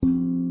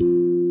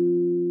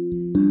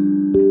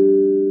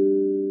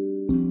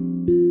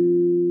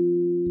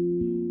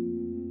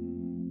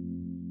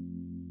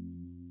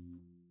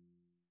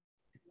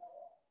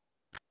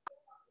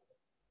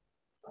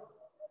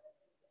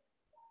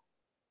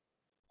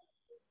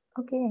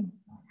Okay.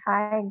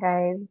 Hi,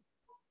 guys.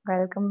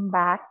 Welcome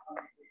back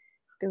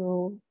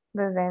to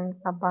the Zen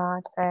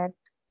Sabha that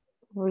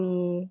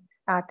we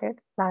started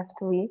last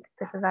week.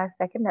 This is our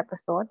second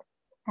episode,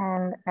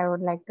 and I would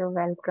like to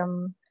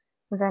welcome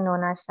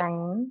Zanona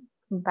Shine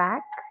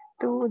back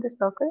to the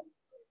circle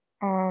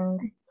and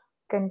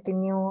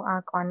continue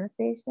our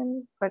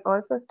conversation, but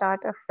also start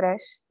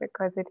afresh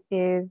because it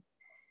is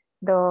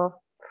the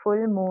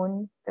full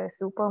moon, the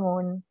super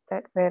moon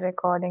that we're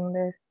recording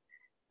this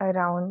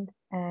around,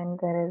 and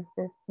there is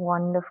this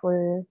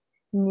wonderful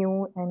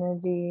new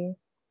energy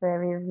where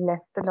we've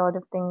left a lot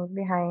of things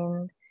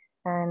behind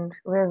and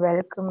we're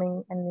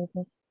welcoming and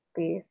making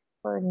space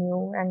for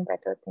new and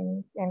better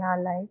things in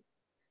our life.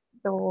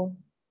 So,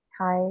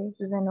 hi,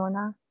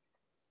 Zenona,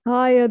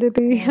 Hi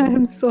Aditi, I and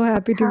am so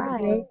happy to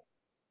be here. hi,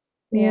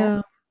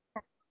 yeah,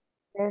 Yeah.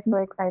 we're so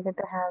excited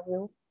to have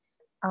you.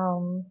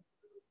 Um,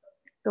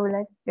 so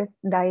let's just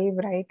dive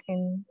right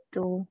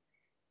into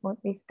what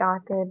we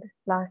started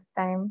last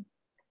time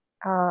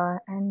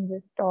and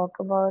just talk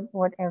about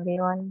what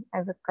everyone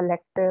as a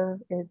collective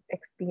is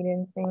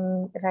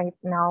experiencing right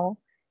now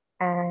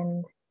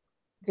and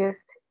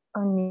just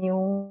a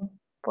new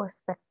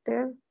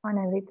perspective on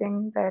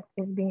everything that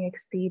is being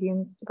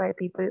experienced by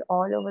people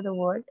all over the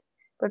world.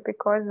 But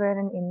because we're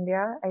in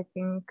India, I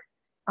think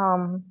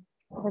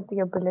with the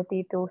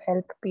ability to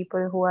help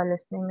people who are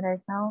listening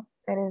right now,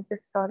 there is this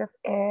sort of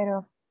air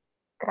of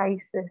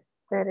crisis.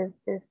 There is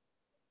this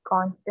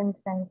constant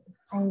sense of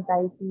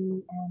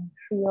anxiety and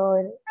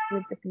fear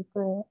with the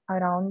people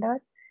around us.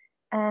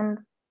 And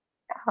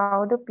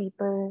how do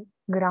people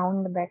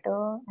ground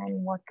better,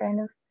 and what kind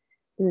of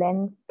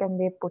lens can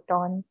they put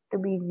on to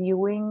be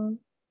viewing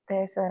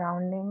their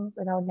surroundings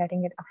without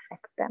letting it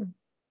affect them?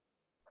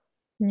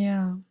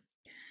 Yeah.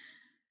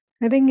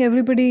 I think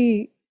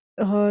everybody,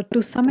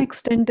 to some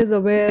extent, is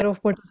aware of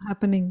what is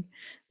happening,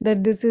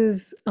 that this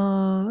is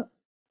a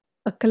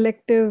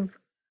collective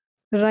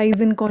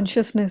rise in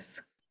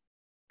consciousness.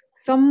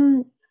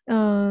 Some,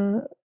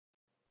 uh,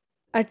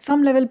 at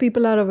some level,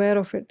 people are aware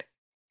of it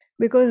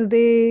because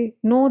they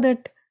know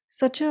that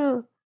such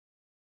a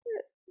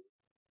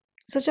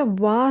such a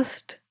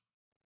vast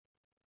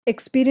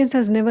experience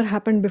has never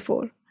happened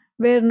before,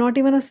 where not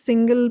even a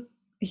single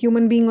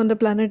human being on the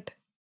planet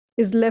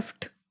is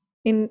left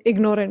in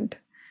ignorant,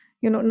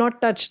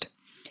 not touched.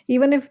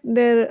 Even if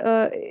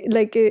there,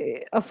 like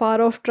a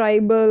far off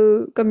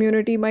tribal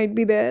community might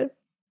be there,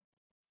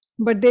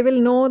 but they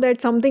will know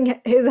that something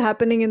is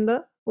happening in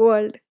the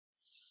world,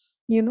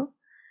 you know.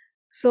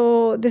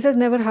 So this has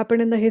never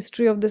happened in the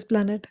history of this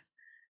planet.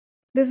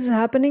 This is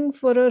happening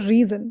for a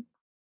reason,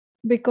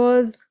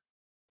 because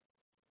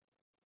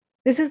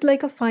this is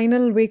like a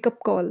final wake up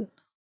call.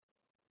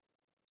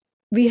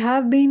 We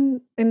have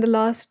been in the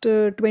last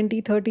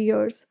 20 30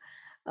 years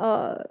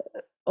uh,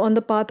 on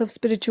the path of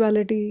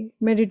spirituality,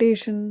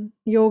 meditation,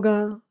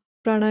 yoga,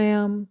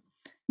 pranayam.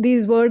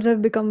 These words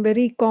have become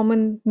very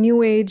common,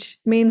 new age,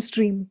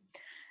 mainstream.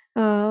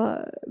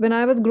 When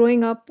I was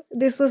growing up,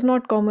 this was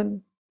not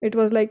common. It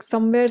was like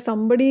somewhere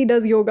somebody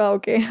does yoga,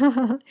 okay.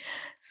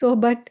 So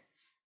but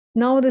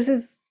now this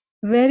is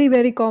very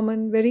very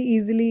common, very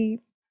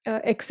easily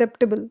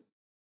acceptable.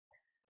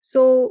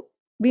 So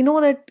we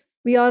know that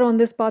we are on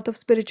this path of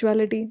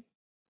spirituality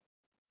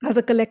as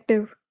a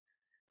collective.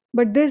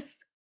 But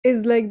this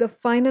is like the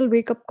final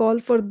wake up call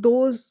for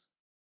those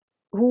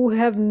who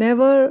have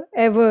never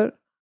ever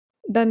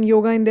done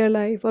yoga in their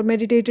life or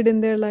meditated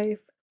in their life.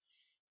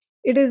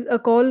 It is a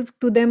call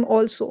to them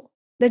also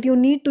that you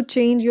need to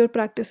change your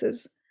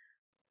practices.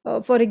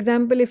 For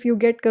example, if you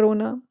get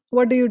corona,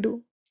 what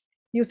do?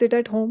 You sit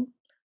at home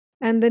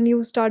and then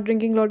you start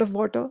drinking a lot of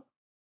water.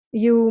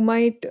 You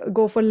might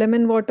go for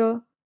lemon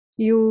water.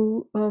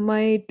 You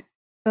might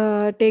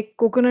take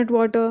coconut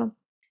water.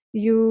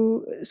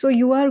 You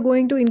are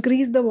going to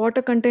increase the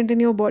water content in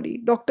your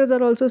body. Doctors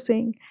are also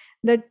saying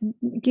that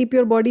keep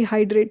your body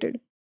hydrated,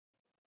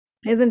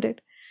 isn't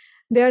it?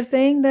 They are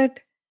saying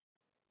that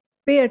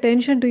pay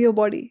attention to your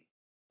body,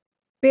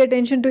 pay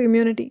attention to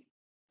immunity.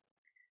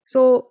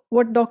 So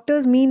what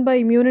doctors mean by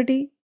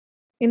immunity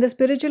in the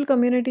spiritual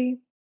community,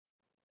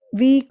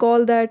 we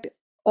call that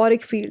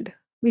auric field.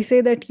 We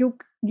say that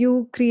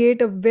you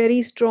create a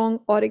very strong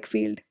auric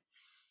field,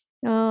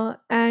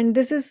 and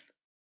this is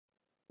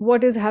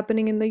what is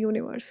happening in the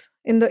universe,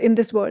 in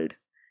this world,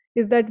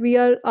 is that we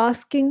are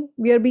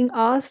being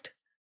asked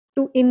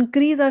to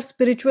increase our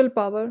spiritual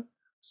power,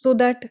 so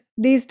that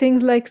these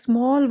things like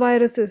small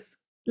viruses,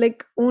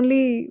 like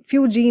only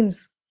few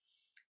genes,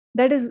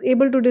 that is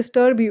able to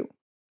disturb you.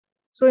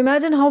 So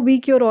imagine how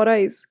weak your aura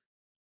is,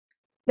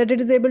 that it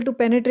is able to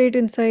penetrate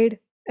inside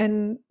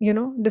and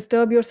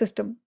disturb your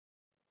system.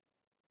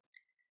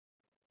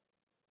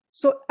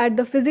 So at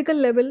the physical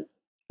level,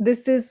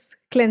 this is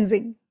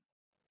cleansing.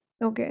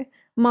 Okay,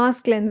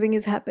 mass cleansing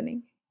is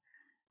happening.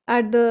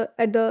 At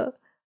the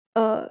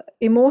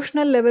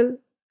emotional level,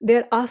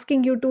 they're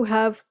asking you to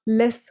have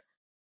less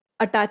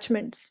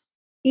attachments,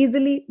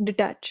 easily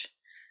detach.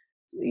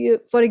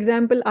 For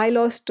example, I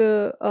lost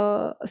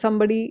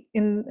somebody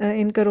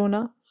in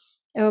corona,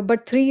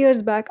 But 3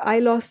 years back, I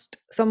lost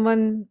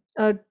someone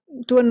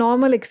to a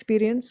normal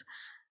experience.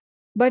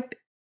 But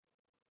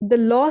the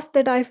loss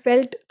that I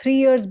felt 3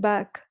 years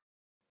back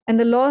and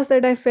the loss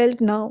that I felt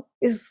now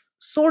is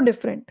so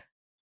different.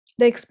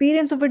 The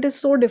experience of it is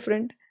so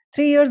different.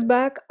 3 years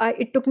back,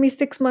 it took me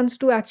 6 months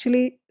to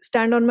actually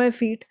stand on my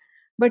feet,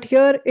 but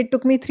here it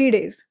took me 3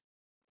 days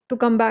to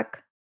come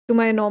back to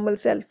my normal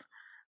self,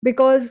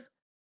 because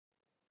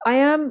I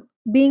am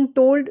being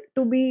told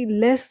to be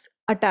less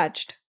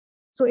attached.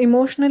 So,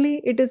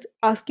 emotionally, it is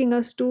asking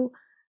us to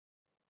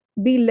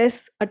be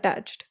less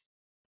attached.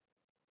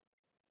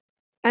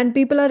 And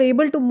people are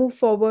able to move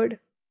forward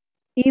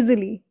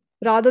easily,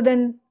 rather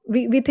than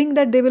we think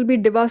that they will be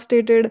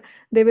devastated,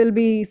 they will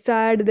be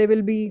sad, they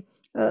will be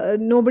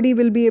nobody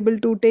will be able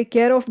to take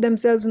care of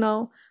themselves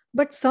now.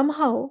 But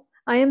somehow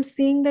I am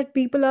seeing that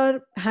people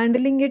are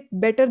handling it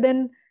better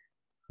than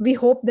we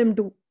hope them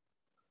to.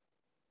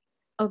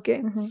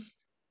 Okay. Mm-hmm.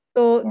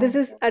 So Yeah. this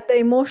is at the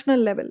emotional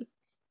level,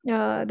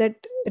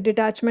 that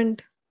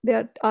detachment. They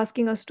are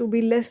asking us to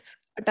be less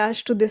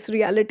attached to this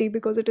reality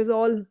because it is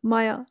all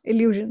maya,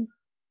 illusion.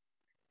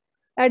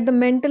 At the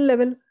mental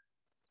level,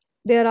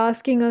 they are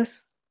asking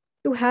us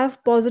to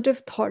have positive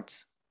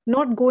thoughts,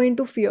 not go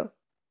into fear.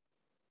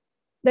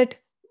 That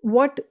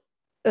what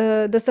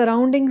the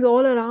surroundings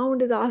all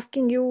around is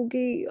asking you,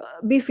 ki,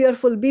 be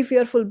fearful, be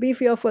fearful, be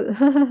fearful.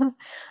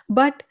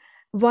 But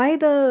why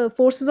the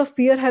forces of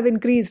fear have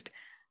increased?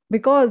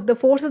 Because the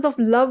forces of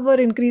love were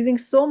increasing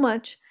so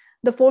much,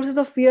 the forces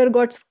of fear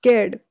got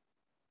scared,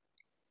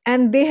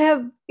 and they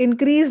have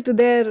increased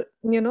their,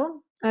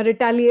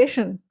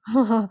 retaliation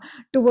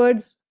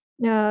towards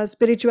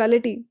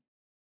spirituality.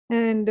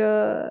 And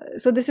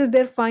so this is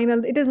their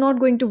final, it is not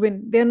going to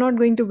win, they are not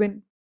going to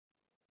win,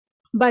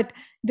 but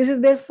this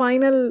is their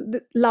final,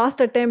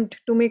 last attempt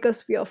to make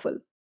us fearful.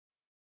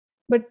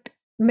 But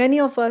many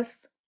of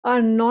us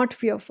are not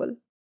fearful,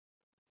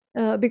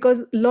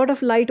 because a lot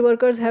of light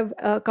workers have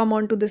come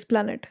onto this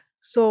planet.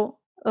 So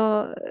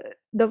uh,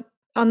 the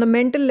on the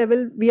mental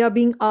level, we are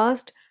being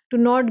asked to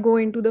not go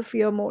into the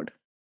fear mode.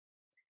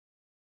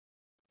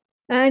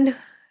 And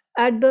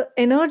at the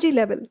energy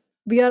level,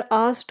 we are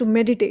asked to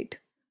meditate.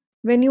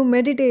 When you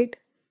meditate,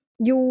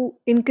 you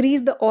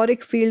increase the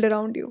auric field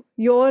around you.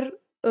 Your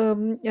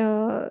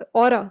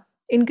aura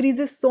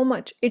increases so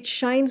much, it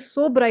shines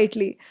so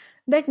brightly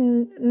that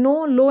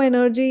no low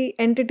energy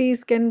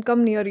entities can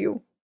come near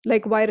you,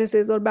 like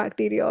viruses or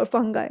bacteria or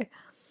fungi,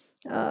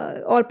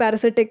 or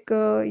parasitic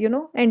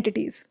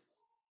entities.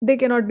 They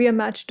cannot be a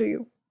match to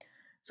you.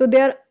 So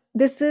they are,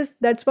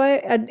 that's why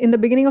in the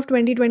beginning of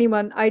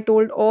 2021 I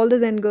told all the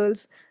Zen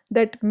girls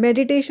that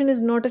meditation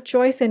is not a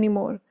choice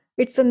anymore,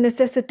 it's a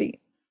necessity,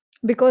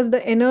 because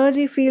the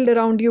energy field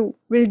around you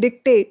will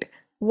dictate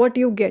what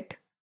you get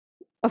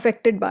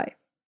affected by.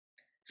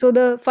 So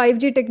the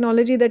 5G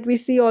technology that we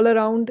see all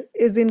around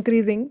is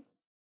increasing,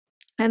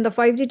 and the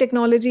 5G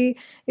technology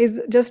is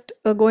just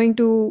going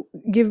to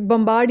give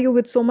bombard you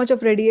with so much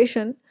of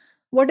radiation.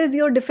 What is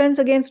your defense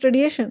against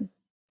radiation?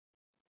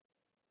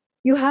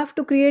 You have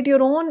to create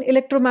your own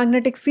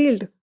electromagnetic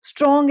field,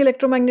 strong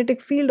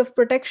electromagnetic field of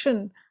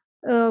protection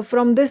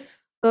from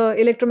this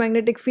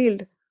electromagnetic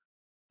field.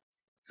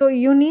 So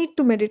you need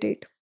to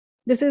meditate.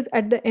 This is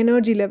at the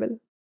energy level.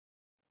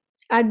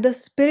 At the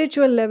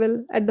spiritual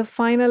level, at the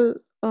final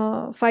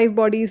five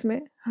bodies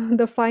mein,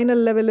 the final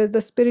level is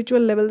the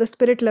spiritual level. The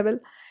spirit level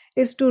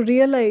is to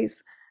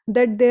realize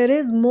that there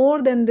is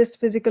more than this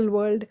physical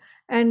world,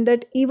 and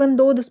that even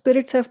though the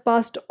spirits have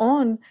passed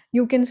on,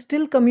 you can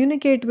still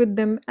communicate with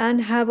them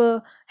and have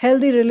a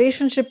healthy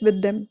relationship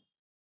with them.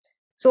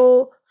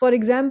 So for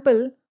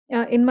example,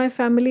 in my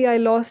family I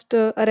lost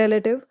a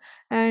relative,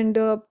 and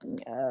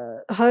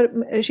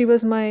her she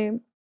was my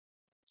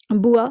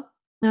bua,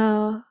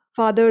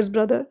 father's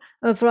brother,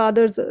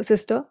 father's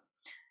sister,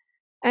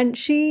 and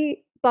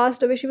she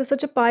passed away. She was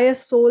such a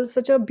pious soul,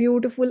 such a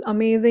beautiful,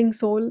 amazing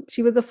soul.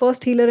 She was the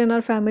first healer in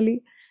our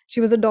family. She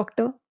was a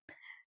doctor,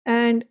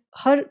 and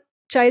her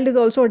child is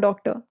also a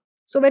doctor.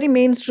 So very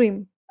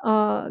mainstream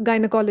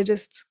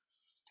gynecologists.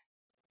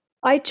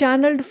 I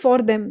channeled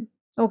for them.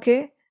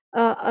 Okay,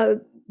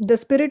 the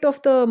spirit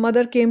of the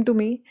mother came to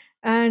me,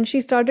 and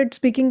she started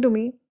speaking to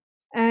me,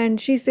 and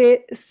she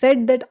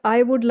said that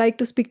I would like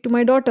to speak to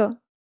my daughter.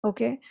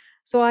 Okay,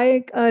 so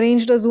I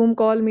arranged a Zoom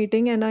call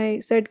meeting, and I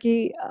said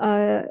ki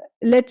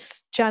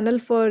let's channel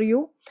for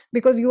you,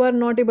 because you are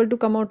not able to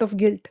come out of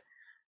guilt.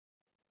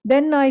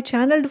 Then I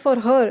channeled for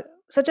her,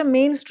 such a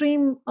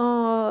mainstream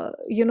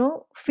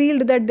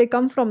field that they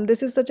come from.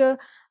 This is such a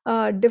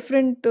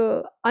different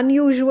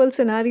unusual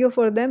scenario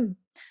for them,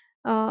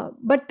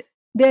 but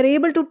they are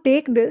able to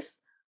take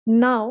this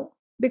now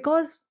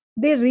because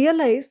they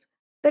realize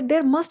that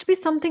there must be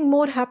something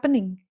more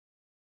happening.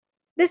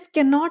 This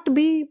cannot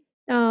be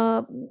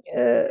uh,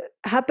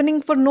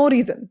 happening for no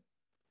reason.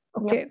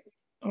 Yep. Okay,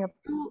 Yep.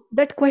 so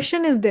that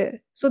question is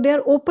there. So they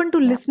are open to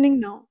Yeah. listening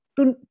now,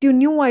 to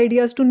new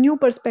ideas, to new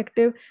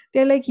perspective.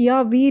 They're like,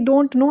 yeah, we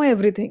don't know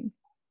everything.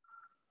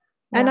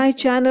 And Yeah. I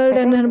channeled,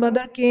 I and think. her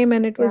mother came,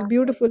 and it was Yeah.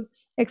 beautiful.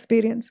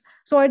 experience.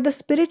 So at the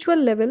spiritual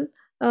level,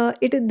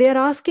 they're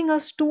asking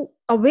us to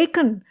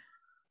awaken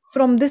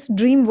from this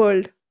dream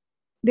world.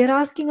 They're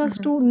asking us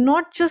Mm-hmm. to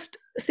not just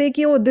say,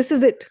 ki, oh, this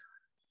is it.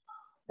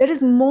 There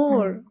is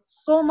more, Mm.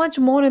 so much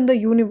more in the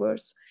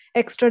universe,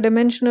 extra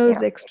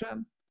dimensionals, Yeah. extra.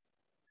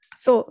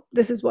 So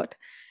this is what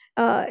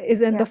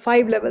is in the Yeah.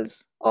 5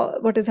 levels,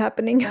 what is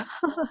happening. Yeah.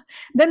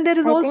 Then there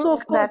is I think also,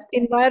 of course, that's,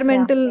 yeah.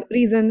 environmental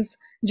reasons,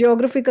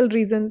 geographical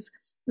reasons,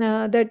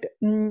 that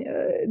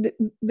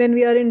when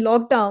we are in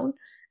lockdown,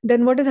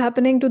 then what is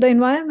happening to the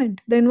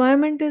environment? The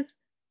environment is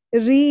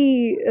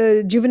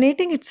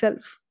rejuvenating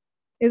itself,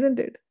 isn't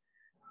it?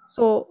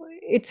 So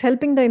it's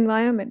helping the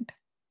environment.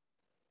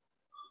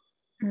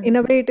 In Mm.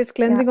 a way, it is Yeah.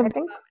 cleansing of I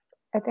the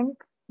think,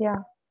 yeah,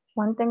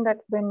 one thing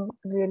that's been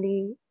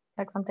really,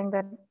 like, something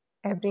that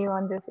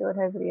everyone this year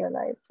has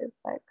realized is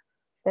like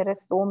there are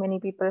so many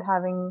people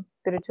having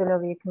spiritual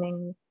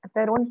awakenings at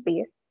their own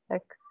pace.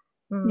 Like,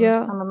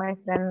 environment. some of my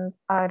friends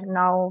are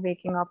now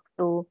waking up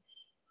to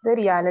the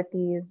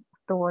realities of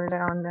the world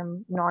around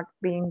them not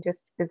being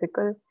just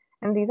physical.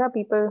 And these are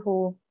people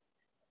who,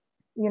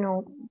 you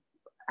know,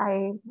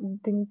 I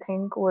didn't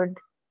think would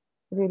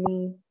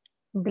really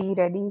be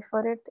ready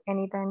for it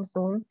anytime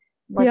soon,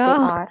 but they Yeah,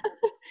 are.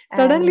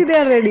 And suddenly they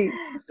are ready.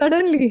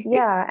 Suddenly.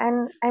 yeah,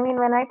 and I mean,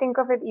 when I think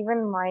of it,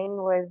 even mine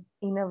was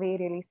in a way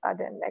really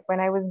sudden. Like when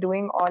I was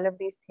doing all of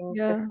these things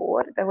Yeah,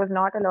 before, there was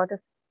not a lot of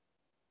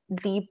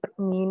deep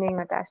meaning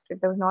attached to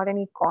it. There was not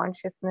any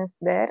consciousness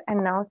there.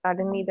 And now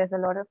suddenly there's a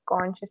lot of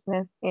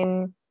consciousness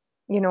in,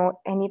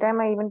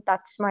 anytime I even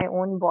touch my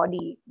own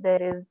body,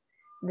 there is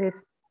this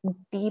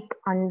deep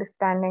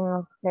understanding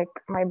of like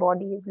my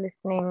body is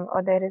listening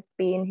or there is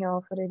pain here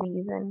for a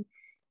reason.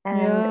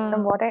 And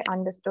from yeah, what I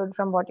understood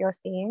from what you're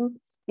saying,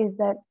 is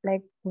that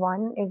like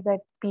one is that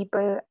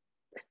people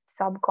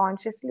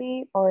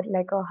subconsciously or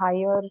like a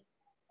higher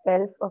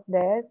self of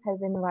theirs has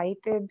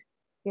invited,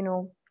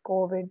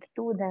 COVID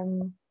to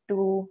them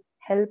to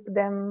help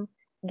them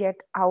get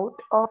out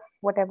of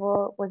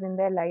whatever was in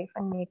their life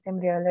and make them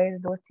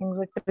realize those things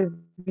were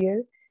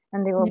trivial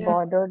and they were yeah,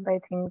 bothered by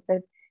things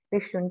that they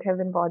shouldn't have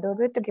been bothered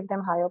with, to give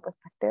them higher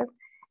perspective.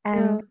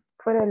 yeah, And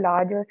for a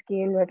larger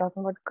scale, we're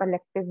talking about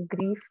collective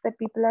grief that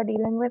people are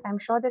dealing with. I'm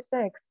sure there's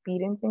are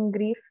experiencing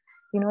grief.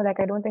 Like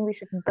I don't think we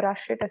should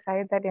brush it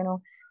aside that,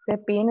 their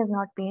pain is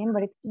not pain,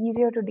 but it's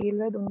easier to deal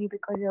with only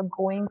because you're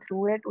going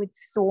through it with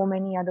so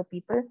many other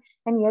people,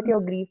 and yet your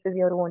grief is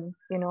your own.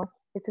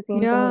 It's the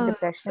same thing with yeah,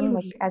 depression.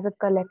 Like absolutely. as a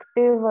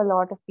collective, a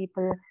lot of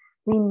people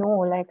we know,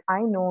 like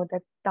I know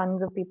that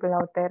tons of people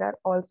out there are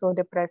also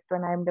depressed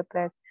when I'm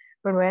depressed.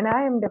 But when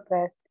I am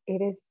depressed,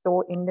 it is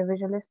so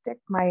individualistic.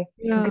 My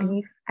Yeah,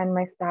 grief and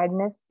my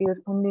sadness feels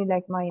only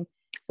like mine.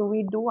 So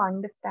we do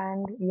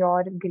understand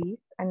your grief,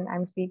 and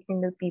I'm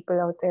speaking to people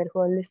out there who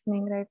are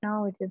listening right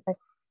now, which is that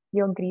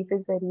your grief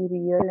is very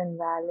real and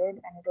valid,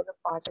 and it is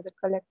a part of the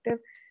collective.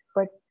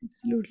 But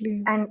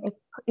absolutely. and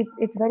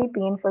it's very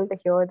painful to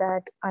hear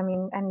that. I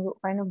mean, and you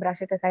kind of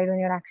brush it aside when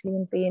you're actually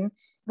in pain.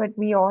 But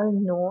we all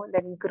know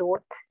that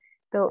growth,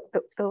 the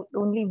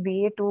only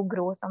way to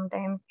grow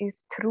sometimes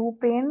is through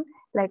pain.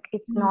 Like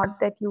it's Yeah, not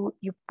that you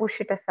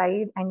push it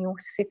aside and you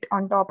sit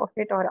on top of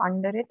it or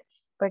under it,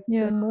 but to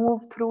yeah,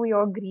 move through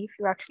your grief,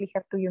 you actually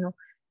have to,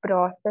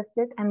 process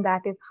it, and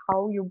that is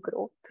how you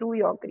grow through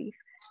your grief.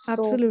 So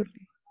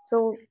absolutely.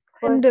 so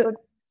And first,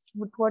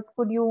 what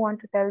would you want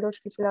to tell those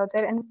people out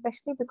there? And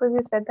especially because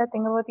you said that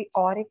thing about the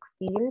auric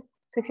field.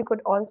 So if you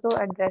could also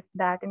address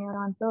that in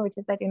your answer, which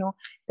is that,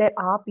 there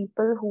are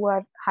people who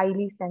are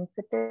highly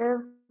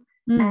sensitive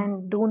and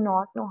mm, do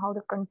not know how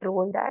to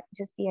control that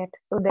just yet.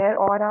 So their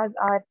auras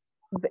are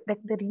like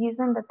the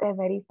reason that they're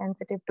very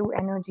sensitive to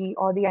energy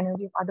or the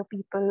energy of other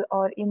people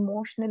or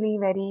emotionally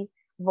very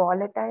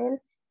volatile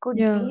could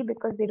yeah, be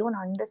because they don't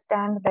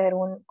understand their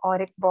own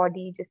auric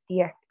body just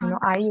yet.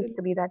 I used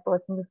to absolutely. be that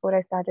person before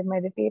I started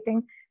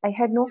meditating. I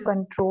had no Yeah,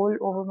 control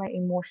over my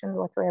emotions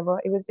whatsoever.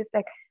 It was just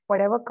like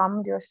whatever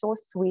comes, you're so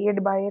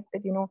swayed by it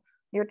that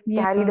you're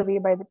carried yeah, away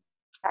by the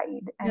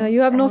tide. yeah. And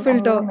You have no and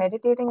and filter.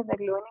 meditating is like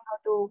learning how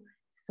to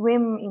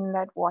swim in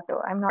that water.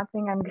 I'm not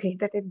saying I'm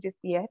great at it just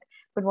yet,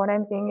 but what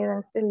I'm saying is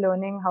I'm still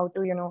learning how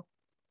to,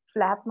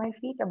 flap my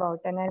feet about.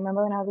 And I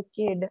remember when I was a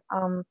kid,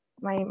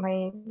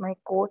 my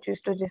coach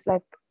used to just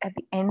like at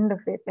the end of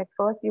it, like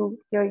first you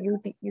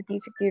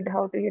teach a kid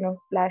how to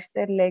splash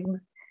their legs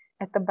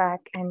at the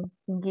back and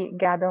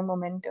gather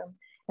momentum,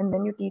 and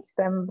then you teach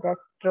them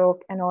breaststroke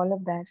and all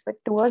of that. But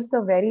towards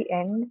the very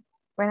end,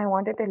 when I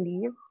wanted to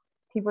leave,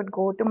 he would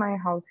go to my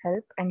house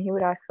help and he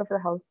would ask for the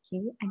house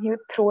key and he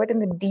would throw it in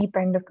the deep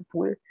end of the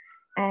pool,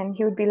 and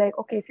he would be like,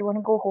 okay, if you want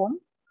to go home,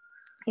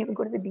 he would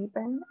go to the deep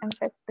end and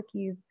fetch the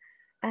keys.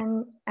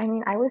 And I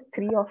mean, I was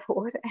 3 or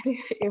 4,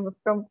 and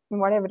from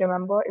what I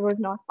remember, it was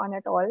not fun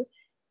at all.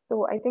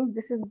 So I think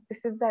this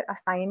is that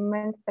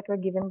assignment that we're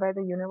given by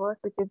the universe,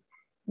 which is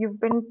you've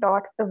been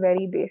taught the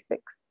very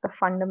basics, the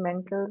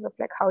fundamentals of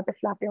like how to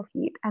flap your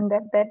feet, and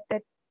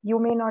that you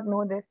may not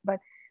know this, but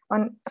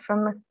on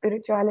from a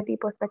spirituality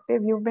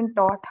perspective, you've been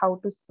taught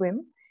how to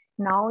swim.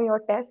 now your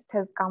test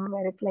has come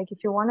where it's like,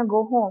 if you want to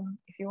go home,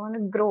 if you want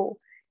to grow,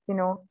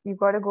 you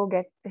got to go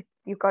get it.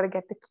 You got to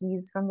get the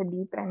keys from the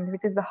deep end,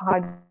 which is the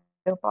harder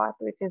part,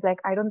 which is like,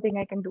 I don't think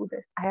I can do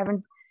this.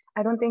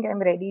 I don't think I'm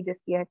ready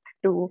just yet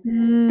to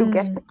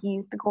get the Hmm.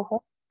 keys to go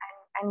home.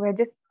 And we're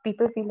just,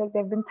 people feel like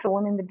they've been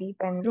thrown in the deep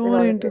end with Thrown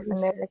all of into this, and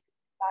this. they're like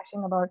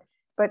flashing about.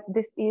 But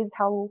this is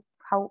how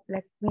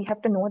like we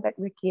have to know that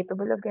we're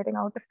capable of getting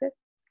out of this.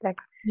 Like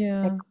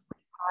Yeah, we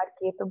are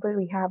capable,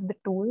 we have the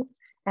tools,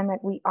 and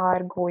that we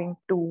are going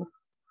to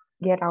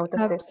get out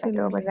of this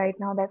better. But absolutely. right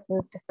now that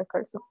feels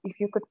difficult. So if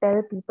you could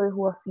tell people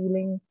who are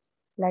feeling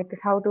like this,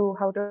 how to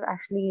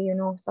actually,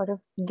 sort of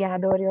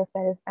gather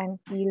yourself and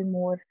feel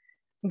more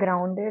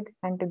grounded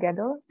and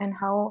together, and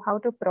how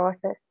to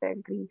process their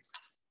grief.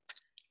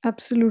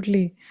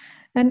 Absolutely.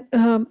 And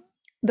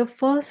the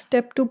first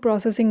step to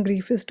processing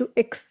grief is to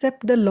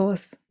accept the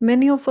loss. Uh,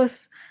 many of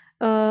us,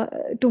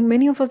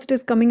 it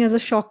is coming as a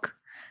shock.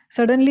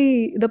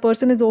 Suddenly, the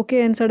person is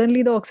okay, and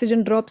suddenly the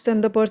oxygen drops,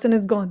 and the person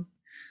is gone.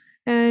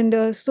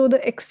 And so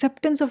the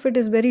acceptance of it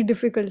is very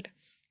difficult.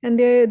 And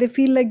they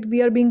feel like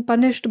we are being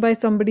punished by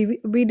somebody.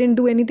 We didn't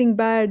do anything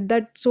bad.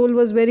 That soul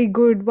was very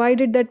good. Why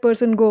did that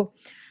person go?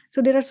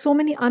 So there are so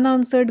many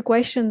unanswered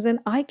questions, and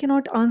I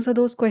cannot answer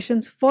those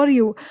questions for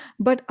you,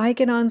 but I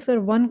can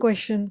answer one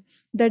question,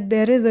 that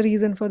there is a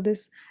reason for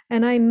this.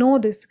 And I know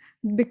this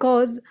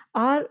because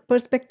our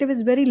perspective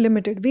is very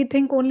limited. We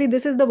think only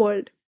this is the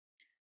world,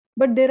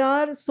 but there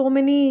are so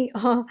many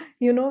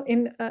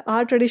in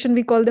our tradition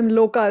we call them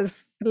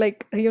lokas,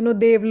 like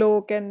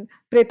devlok and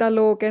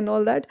pretalok and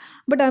all that.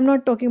 But I'm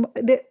not talking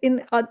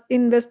about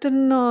in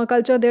western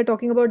culture, they're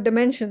talking about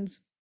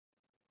dimensions.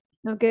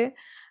 Okay.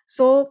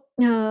 So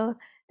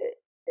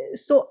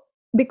so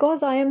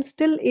because I am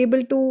still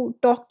able to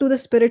talk to the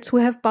spirits who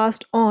have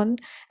passed on,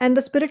 and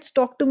the spirits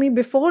talk to me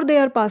before they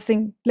are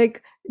passing,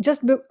 like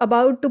just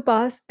about to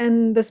pass,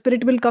 and the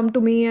spirit will come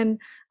to me and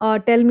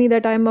tell me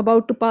that I am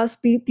about to pass.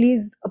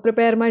 Please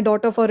prepare my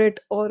daughter for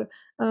it, or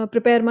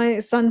prepare my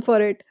son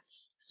for it.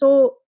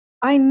 So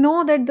I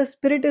know that the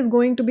spirit is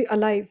going to be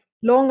alive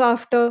long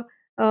after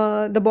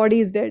the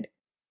body is dead.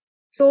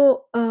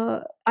 So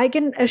I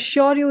can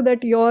assure you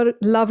that your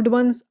loved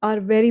ones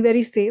are very,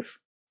 very safe.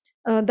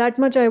 That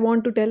much I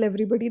want to tell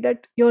everybody,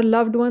 that your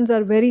loved ones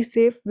are very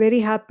safe, very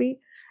happy,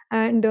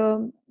 and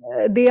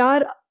they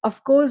are,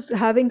 of course,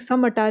 having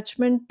some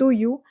attachment to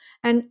you,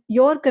 and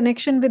your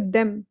connection with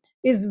them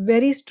is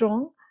very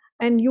strong.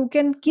 And you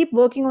can keep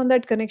working on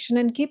that connection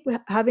and keep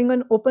having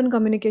an open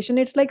communication.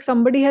 It's like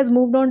somebody has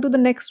moved on to the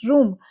next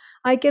room.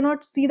 I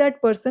cannot see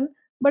that person,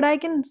 but I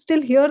can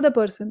still hear the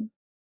person.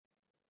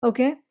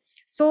 Okay.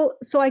 So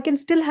I can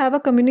still have a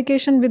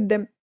communication with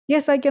them.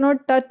 Yes, I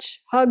cannot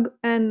touch, hug,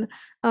 and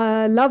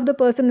love the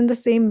person in the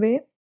same way,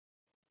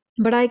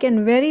 but I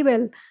can very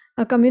well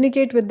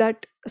communicate with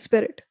that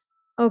spirit.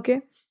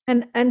 Okay.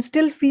 And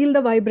still feel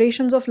the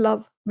vibrations of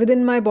love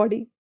within my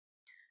body,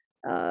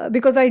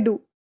 because I do.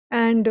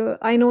 And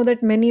I know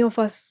that many of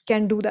us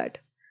can do that.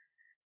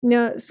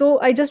 Yeah,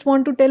 so I just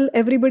want to tell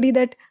everybody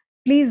that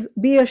please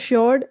be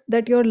assured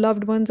that your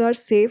loved ones are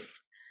safe.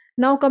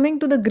 Now, coming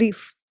to the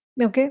grief,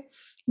 okay,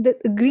 the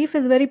grief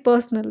is very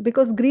personal,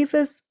 because grief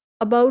is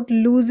about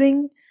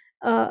losing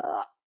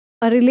uh,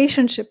 a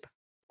relationship.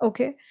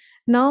 Okay,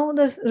 now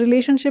the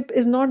relationship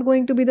is not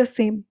going to be the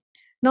same.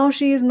 Now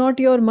she is not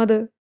your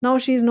mother. Now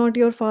she is not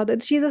your father.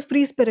 She's a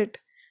free spirit.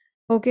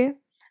 Okay,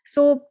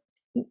 so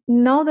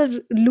now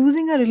the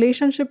losing a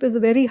relationship is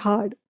very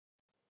hard,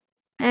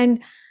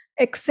 and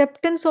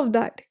acceptance of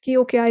that, ki,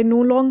 okay, I no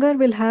longer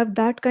will have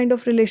that kind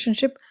of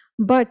relationship,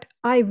 but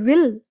I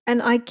will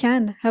and I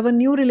can have a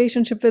new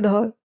relationship with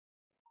her.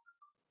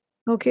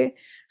 Okay,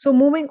 so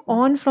moving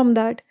on from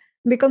that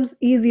becomes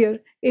easier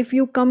if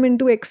you come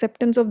into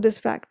acceptance of this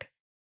fact.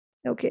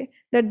 Okay,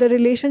 that the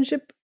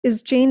relationship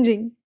is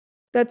changing.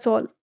 That's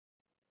all.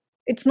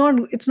 It's not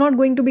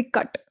going to be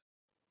cut.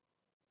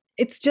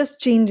 It's just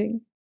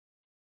changing.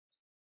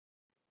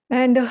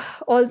 And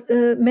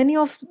many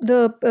of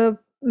the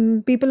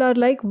people are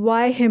like,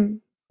 why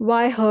him,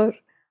 why her,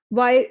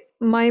 why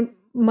my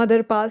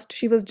mother passed,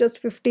 she was just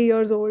 50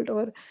 years old,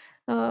 or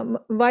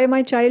why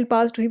my child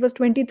passed, he was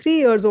 23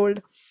 years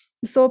old.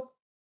 So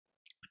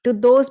to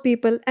those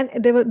people, and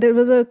there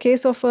was a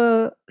case of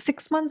a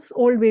 6 months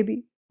old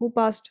baby who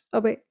passed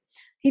away.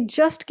 He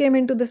just came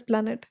into this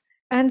planet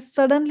and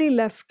suddenly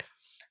left.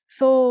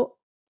 So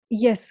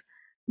yes,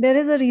 there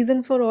is a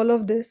reason for all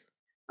of this.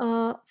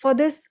 For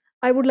this,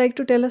 I would like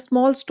to tell a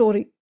small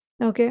story.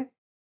 Okay,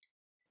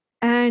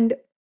 and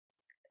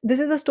this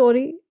is a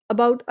story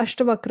about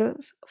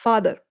Ashtavakra's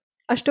father.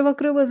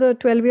 Ashtavakra was a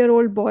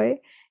 12-year-old boy,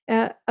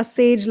 a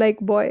sage like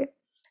boy.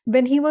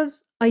 When he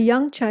was a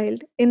young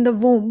child in the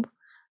womb,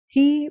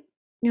 he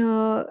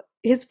uh,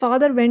 his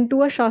father went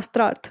to a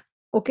shastrarth,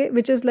 okay,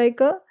 which is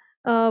like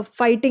a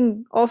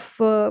fighting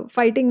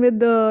with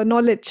the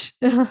knowledge.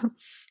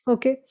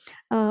 Okay,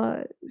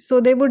 so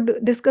they would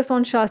discuss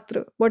on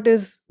shastra, what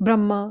is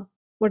Brahma,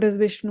 what is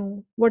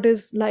Vishnu, what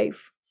is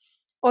life.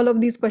 All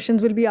of these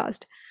questions will be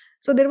asked.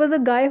 So there was a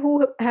guy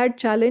who had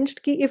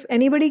challenged ki if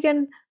anybody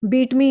can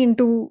beat me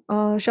into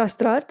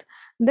Shastrarth,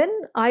 then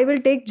I will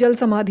take Jal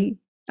Samadhi.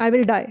 I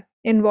will die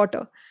in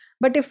water.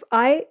 But if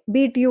I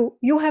beat you,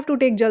 you have to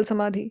take Jal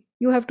Samadhi.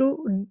 You have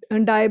to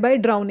die by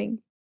drowning.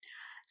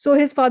 So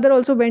his father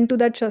also went to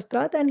that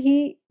Shastrath and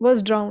he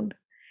was drowned.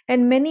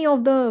 And many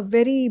of the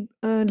very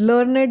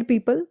learned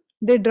people,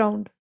 they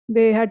drowned.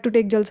 They had to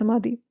take Jal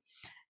Samadhi.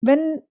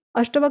 When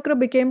Ashtavakra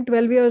became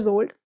 12 years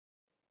old,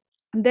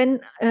 then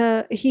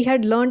he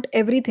had learnt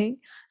everything.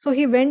 So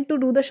he went to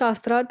do the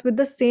Shastrarth with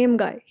the same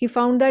guy. He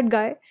found that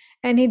guy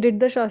and he did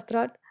the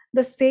Shastrarth.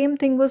 The same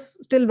thing was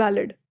still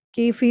valid.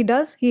 Ki if he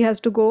does, he has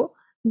to go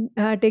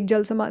take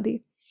Jal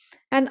Samadhi.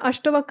 And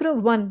Ashtavakra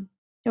won.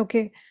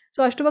 Okay.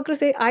 So Ashtavakra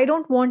say, I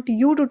don't want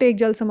you to take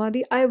Jal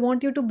Samadhi. I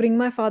want you to bring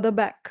my father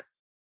back.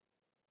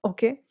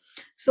 Okay.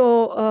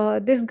 So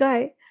this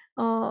guy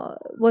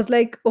was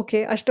like,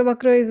 okay,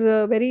 Ashtavakra is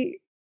a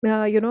very,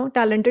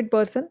 talented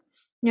person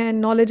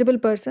and knowledgeable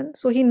person.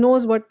 So he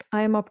knows what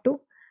I am up to.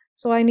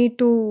 So I need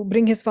to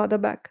bring his father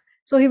back.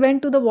 So he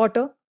went to the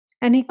water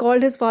and he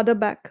called his father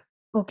back.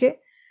 Okay.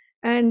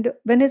 And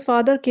when his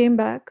father came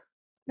back,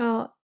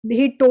 uh,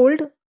 he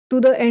told to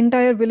the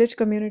entire village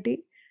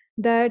community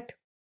that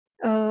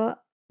uh,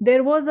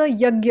 there was a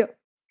yagya.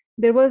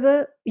 There was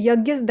a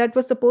yagya that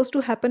was supposed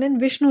to happen in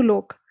Vishnu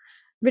Lok,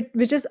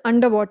 which is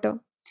underwater.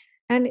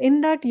 And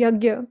in that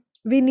yagya,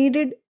 we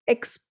needed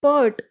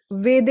expert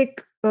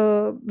Vedic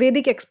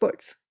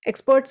experts,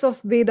 experts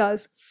of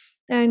Vedas,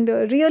 and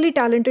really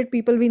talented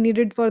people we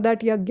needed for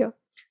that yagya.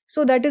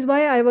 So that is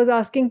why I was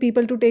asking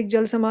people to take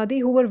Jal Samadhi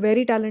who were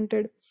very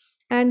talented.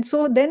 And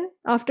so then,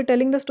 after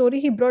telling the story,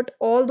 he brought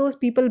all those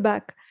people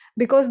back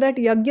because that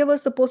yagya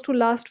was supposed to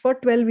last for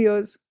 12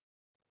 years.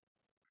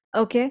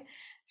 Okay.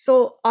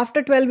 So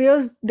after 12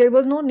 years, there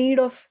was no need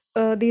of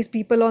these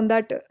people on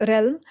that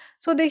realm.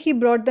 So he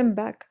brought them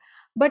back.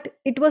 But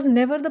it was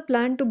never the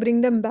plan to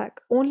bring them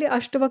back. Only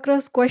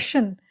Ashtavakra's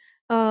question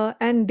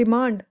and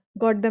demand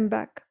got them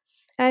back.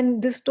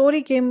 And this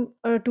story came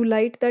to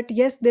light that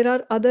yes, there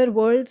are other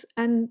worlds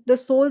and the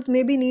souls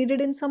may be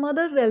needed in some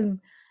other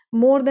realm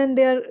more than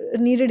they are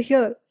needed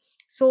here.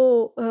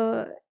 So,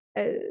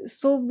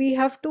 so we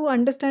have to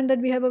understand that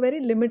we have a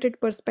very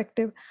limited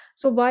perspective.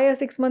 So why a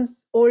 6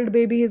 months old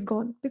baby is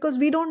gone? Because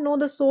we don't know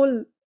the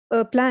soul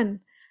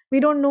plan. We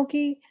don't know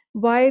ki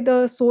why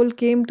the soul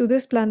came to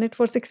this planet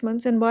for 6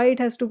 months and why it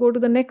has to go to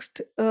the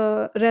next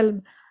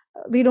realm.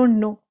 We don't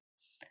know,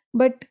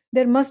 but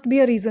there must be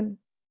a reason.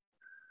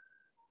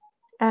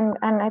 And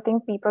I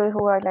think people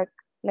who are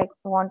like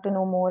want to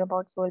know more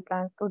about soul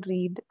plans could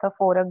read the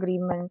four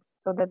agreements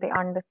so that they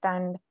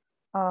understand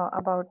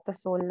about the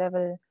soul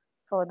level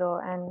further.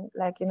 And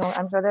like,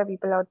 I'm sure there are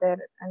people out there,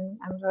 and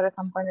I'm sure at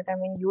some point in time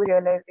when you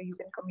realize that you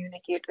can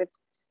communicate with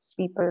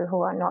people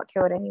who are not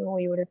here anymore,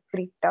 you would have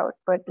freaked out.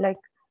 But like,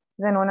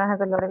 Zenona has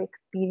a lot of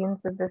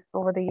experience with this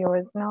over the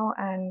years now,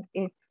 and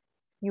if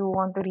you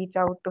want to reach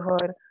out to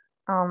her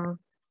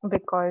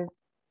because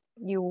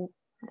you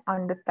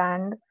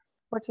understand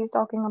what she's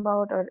talking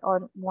about,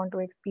 or want to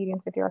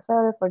experience it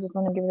yourself, or just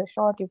want to give it a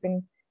shot, you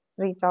can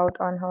reach out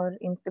on her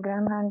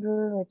Instagram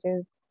handle, which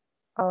is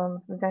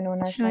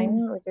Zenona Shine.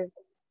 Shine, which is,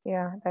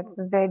 yeah, that's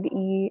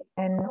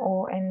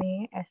ZENONASHINE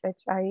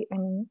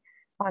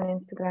on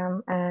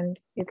Instagram, and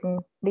you can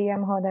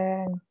DM her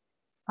there and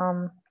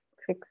um,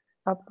 fix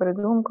up for a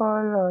Zoom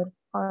call,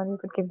 or you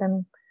could give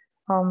them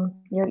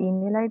your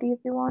email ID if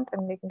you want,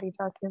 and they can reach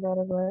out to you there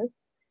as well.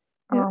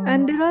 Yeah, Um,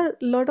 and there are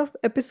a lot of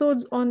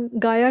episodes on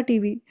Gaia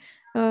TV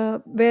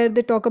where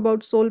they talk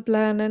about soul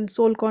plan and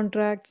soul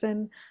contracts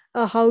and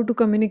how to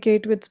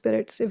communicate with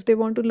spirits. If they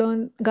want to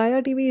learn,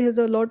 Gaia TV has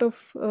a lot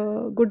of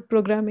good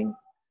programming.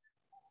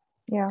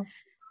 yeah.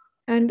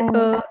 And And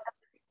that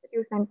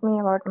you sent me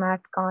about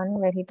Matt Kahn,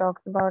 where he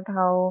talks about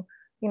how,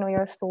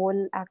 your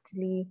soul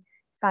actually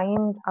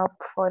signed up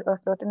for a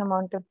certain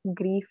amount of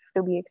grief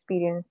to be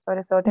experienced, or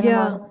a certain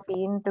amount yeah, of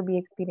pain to be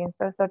experienced,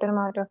 or a certain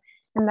amount of,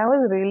 and that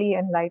was really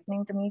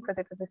enlightening to me because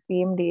it was the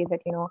same day that,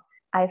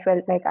 I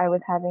felt like I was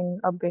having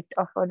a bit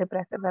of a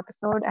depressive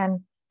episode.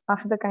 And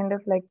after the kind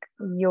of like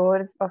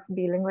years of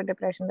dealing with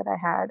depression that I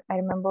had, I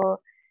remember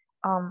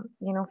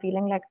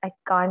feeling like I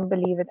can't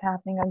believe it's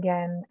happening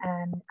again,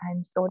 and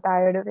I'm so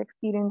tired of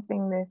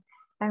experiencing this.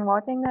 And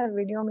watching that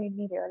video made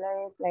me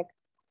realize, like,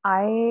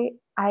 I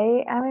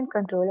am in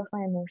control of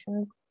my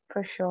emotions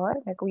for sure.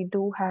 Like, we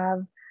do have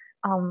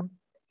um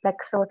like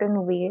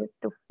certain ways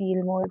to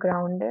feel more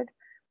grounded,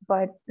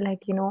 but like,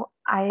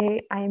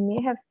 I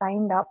may have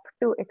signed up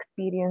to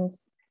experience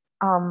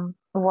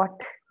what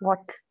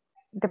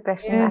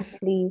depression yes,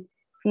 actually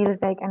feels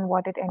like and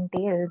what it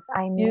entails.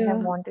 I may have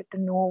yeah, wanted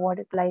to know what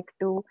it's like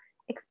to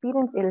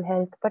experience ill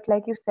health, but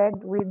like you said,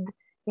 with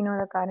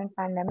the current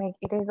pandemic,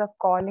 it is a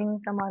calling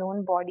from our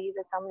own bodies.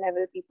 At some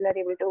level, people are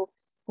able to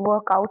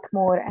work out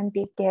more and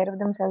take care of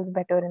themselves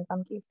better in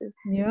some cases.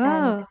 And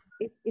yeah,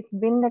 it's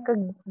been like a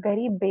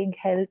very big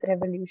health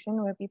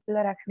revolution where people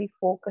are actually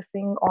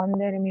focusing on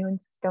their immune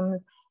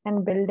systems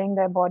and building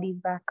their bodies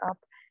back up.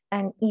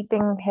 and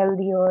eating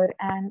healthier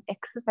and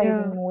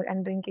exercising Yeah. more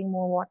and drinking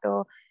more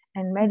water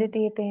and Mm.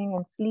 meditating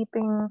and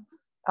sleeping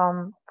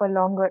for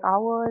longer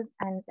hours,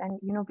 and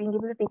being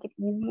able to take it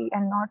easy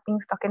and not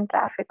being stuck in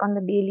traffic on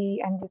the daily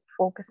and just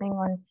focusing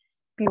on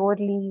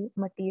purely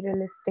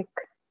materialistic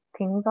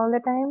things all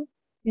the time.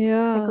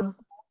 Like, Yeah.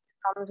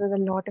 comes with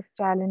a lot of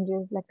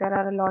challenges. Like, there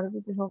are a lot of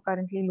people who are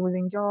currently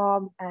losing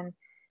jobs and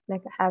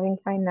like having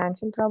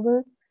financial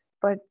trouble.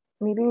 But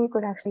maybe we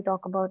could actually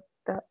talk about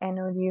the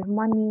energy of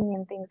money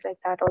and things like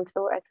that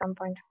also at some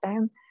point of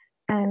time.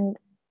 And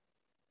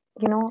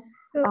you know,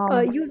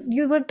 um,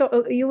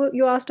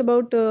 You asked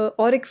about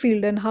auric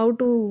field and how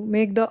to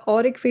make the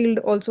auric field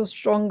also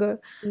stronger.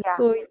 yeah,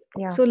 So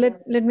yeah,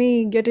 let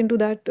me get into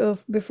that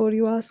before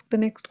you ask the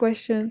next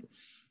question.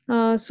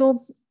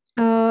 So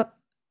uh,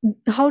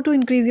 how to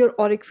increase your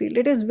auric field?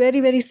 It is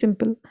very, very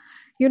simple.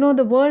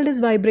 The world is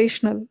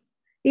vibrational.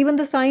 Even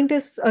the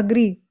scientists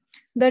agree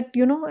that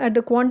at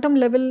the quantum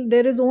level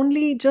there is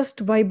only just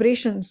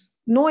vibrations,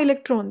 no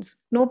electrons,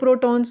 no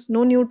protons,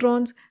 no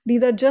neutrons.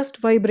 These are just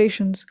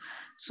vibrations.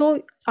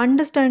 So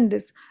understand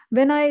this.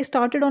 When I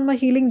started on my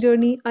healing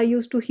journey, I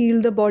used to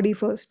heal the body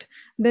first.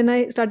 Then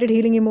I started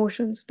healing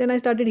emotions. Then I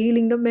started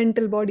healing the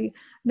mental body.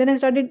 Then I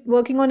started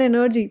working on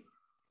energy.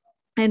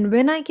 And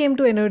when I came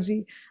to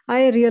energy,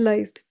 I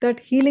realized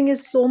that healing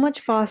is so much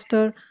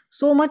faster,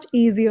 so much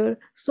easier,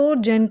 so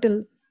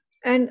gentle.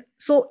 And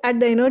so at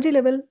the energy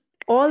level,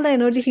 all the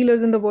energy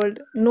healers in the world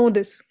know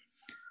this,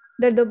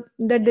 that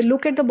they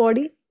look at the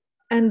body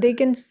and they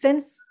can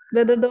sense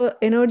whether the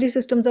energy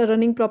systems are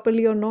running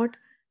properly or not.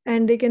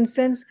 And they can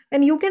sense,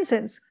 and you can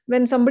sense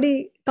when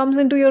somebody comes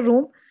into your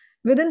room,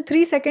 within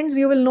 3 seconds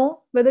you will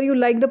know whether you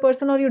like the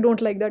person or you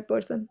don't like that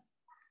person.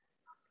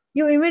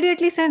 You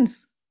immediately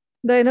sense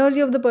the energy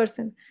of the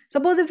person.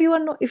 Suppose if you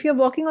are if you're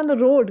walking on the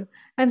road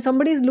and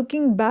somebody is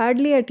looking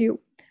badly at you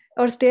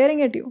or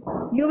staring at you,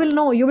 you will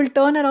know, you will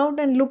turn around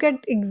and look at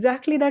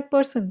exactly that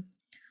person.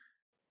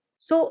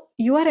 So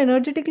you are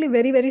energetically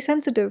very, very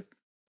sensitive.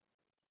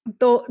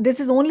 So this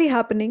is only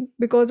happening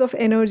because of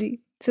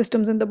energy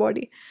systems in the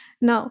body.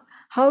 Now,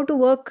 how to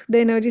work the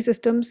energy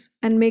systems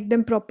and make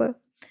them proper?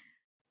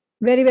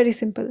 Very, very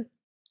simple.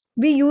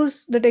 We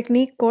use the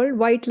technique called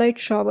white light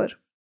shower.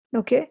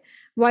 Okay,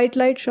 white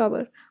light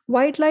shower.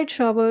 White light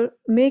shower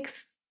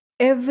makes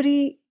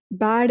every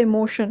bad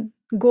emotion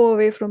go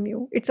away from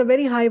you. It's a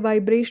very high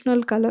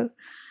vibrational color,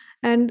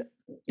 and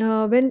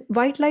when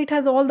white light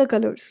has all the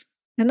colors,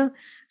 you know.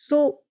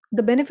 So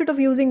the benefit of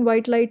using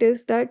white light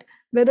is that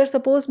whether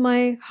suppose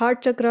my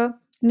heart chakra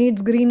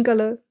needs green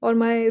color or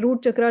my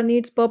root chakra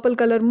needs purple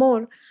color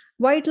more,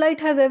 white light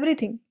has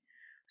everything.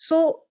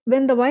 So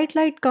when the white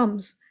light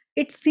comes,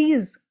 it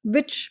sees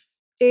which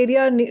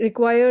area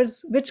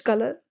requires which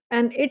color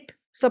and it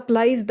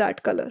supplies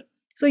that color.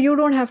 So you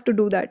don't have to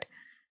do that.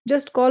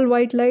 Just call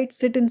white light,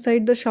 sit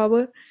inside the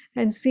shower,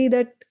 and see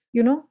that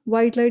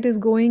white light is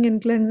going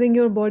and cleansing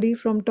your body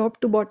from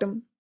top to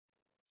bottom.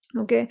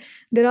 Okay,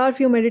 there are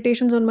few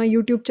meditations on my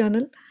YouTube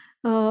channel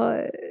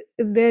uh,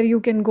 where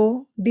you can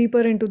go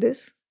deeper into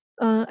this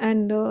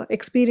and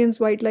experience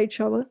white light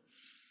shower.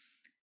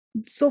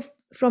 So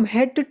from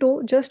head to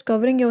toe, just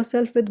covering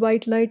yourself with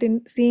white light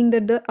and seeing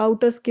that the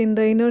outer skin,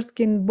 the inner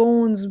skin,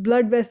 bones,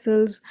 blood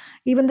vessels,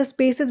 even the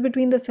spaces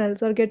between the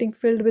cells are getting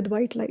filled with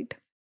white light.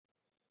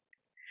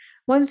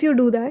 Once you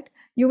do that,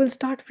 you will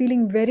start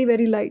feeling very,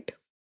 very light.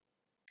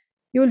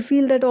 You will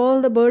feel that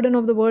all the burden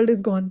of the world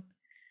is gone.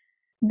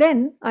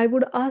 Then I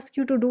would ask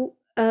you to do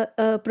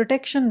a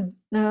protection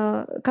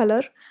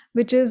color,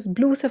 which is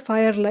blue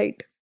sapphire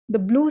light. The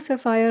blue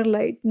sapphire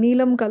light,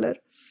 neelam color,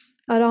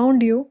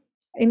 around you,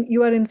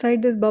 you are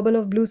inside this bubble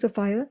of blue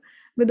sapphire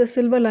with a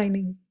silver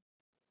lining.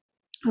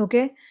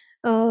 Okay,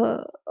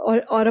 or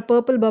a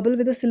purple bubble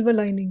with a silver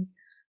lining.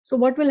 So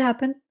what will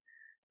happen?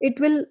 It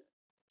will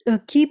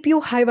keep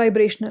you high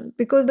vibrational,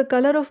 because the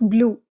color of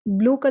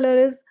blue color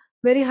is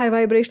very high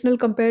vibrational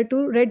compared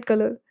to red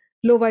color,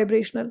 low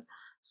vibrational.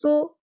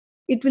 So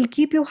it will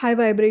keep you high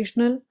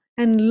vibrational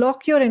and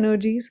lock your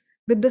energies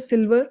with the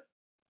silver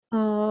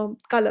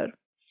color.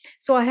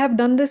 So I have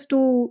done this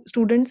to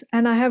students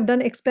and I have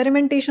done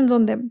experimentations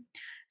on them.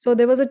 So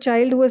there was a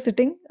child who was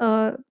sitting,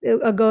 a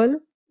girl,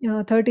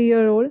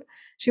 30-year-old.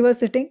 She was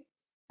sitting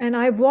and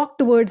I walked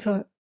towards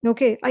her.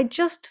 Okay, I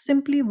just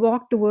simply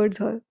walked towards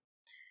her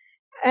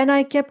and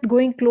I kept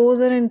going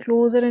closer and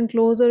closer and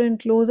closer and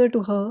closer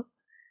to her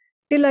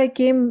till I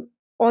came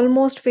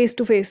almost face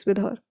to face with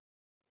her.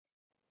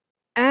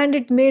 And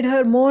it made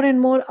her more and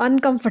more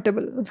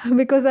uncomfortable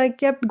because I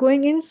kept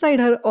going inside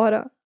her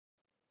aura,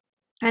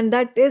 and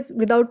that is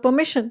without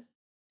permission,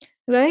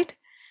 right?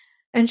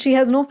 And she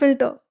has no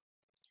filter.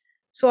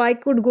 So I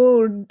could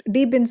go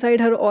deep inside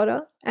her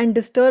aura and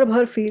disturb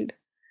her field.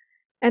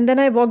 And then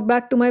I walked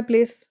back to my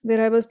place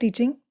where I was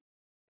teaching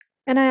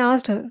and I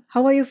asked her,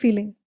 "How are you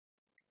feeling?"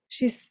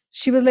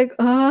 She was like,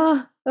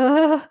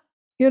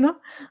 you know,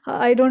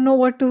 I don't know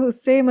what to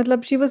say.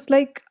 Matlab, she was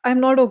like, "I'm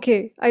not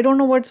okay. I don't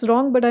know what's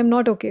wrong, but I'm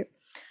not okay."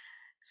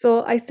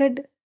 So I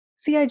said,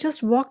 "See, I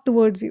just walked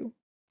towards you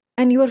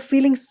and you are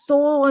feeling so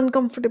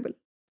uncomfortable.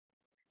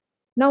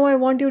 Now I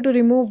want you to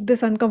remove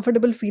this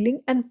uncomfortable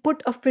feeling and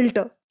put a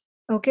filter.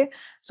 Okay,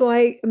 so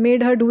I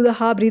made her do the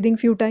ha breathing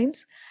few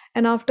times,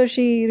 and after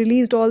she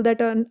released all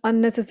that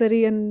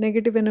unnecessary and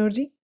negative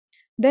energy,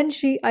 then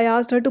I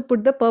asked her to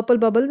put the purple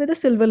bubble with a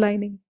silver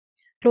lining.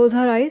 Close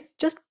her eyes,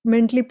 just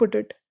mentally put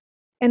it.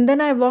 And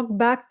then I walked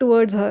back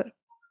towards her.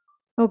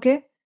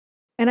 Okay,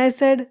 and I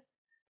said,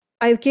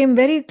 I came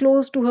very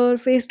close to her,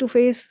 face to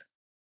face,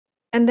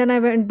 and then I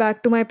went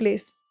back to my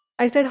place.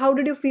 I said, how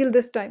did you feel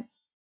this time?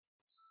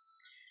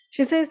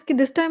 She says, "Ki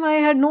this time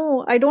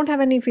I don't have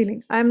any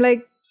feeling." I'm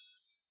like,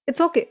 it's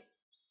okay.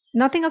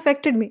 Nothing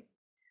affected me.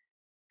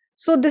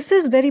 So this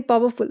is very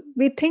powerful.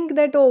 We think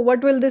that, oh,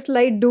 what will this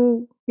light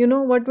do?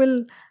 What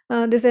will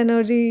this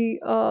energy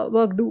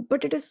work do?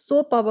 But it is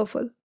so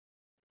powerful.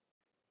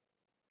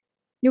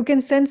 You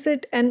can sense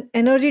it and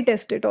energy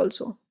test it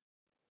also.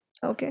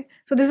 Okay.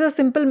 So this is a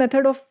simple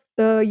method of,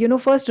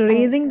 first And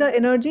raising the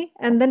energy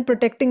and then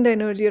protecting the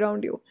energy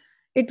around you.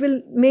 It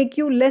will make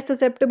you less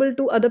susceptible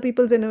to other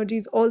people's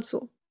energies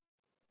also.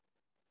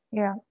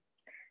 yeah,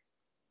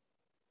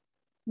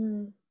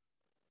 Hmm.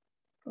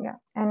 yeah.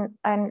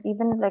 And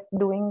even like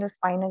doing the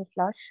spinal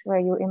flush where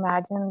you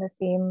imagine the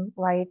same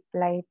white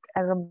light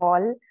as a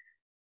ball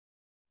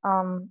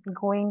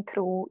going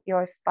through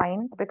your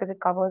spine because it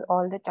covers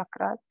all the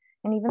chakras.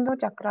 And even though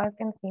chakras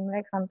can seem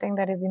like something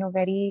that is,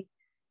 very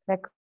like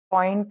a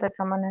point that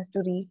someone has to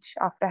reach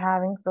after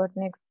having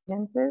certain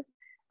experiences,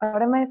 a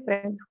lot of my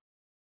friends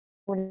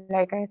who,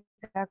 like I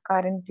said, are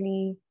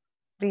currently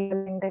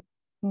realizing this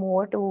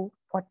more to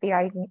what the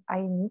I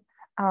needs,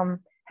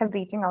 have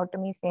reaching out to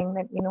me saying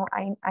that,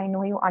 I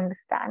know you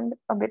understand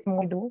a bit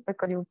more do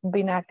because you've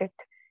been at it,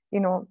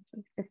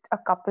 just a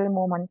couple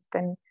more months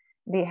than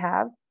they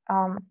have.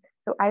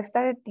 So I've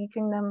started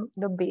teaching them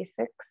the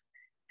basics,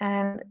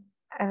 and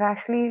I've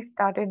actually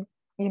started,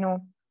 you know,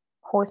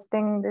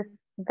 hosting this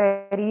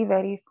very,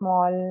 very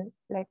small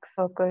like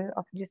circle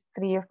of just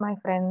three of my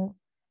friends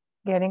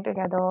getting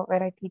together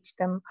where I teach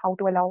them how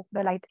to allow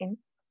the light in.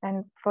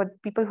 And for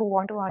people who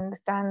want to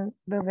understand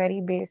the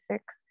very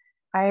basics,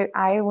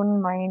 I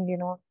wouldn't mind,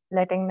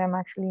 letting them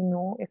actually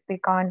know if they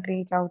can't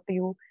reach out to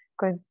you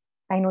because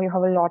I know you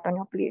have a lot on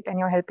your plate and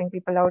you're helping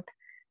people out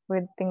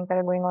with things that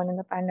are going on in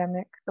the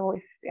pandemic. So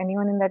if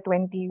anyone in their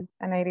 20s,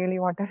 and I really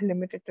want to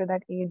limit it to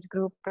that age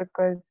group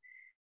because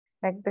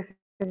like this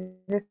is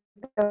just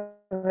a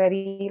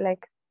very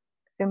like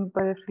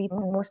simple free thing.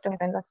 And most of my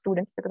friends are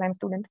students because I'm a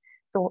student.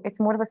 So it's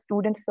more of a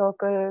student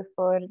circle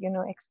for,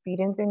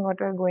 experiencing what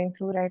we're going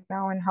through right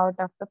now and how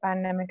tough the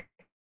pandemic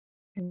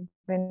has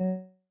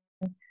been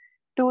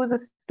to the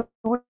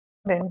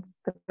students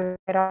because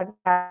there are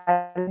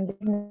challenges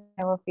they've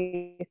never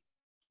faced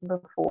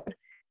before.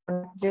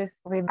 Not just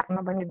way back in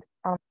the but with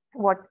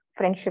what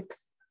friendships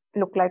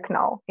look like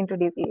now in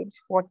today's age.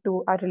 What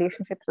do our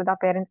relationships with our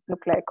parents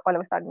look like all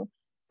of a sudden?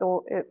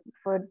 So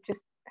for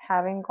just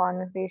having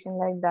conversation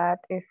like that,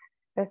 if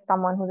there's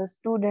someone who's a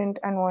student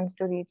and wants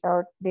to reach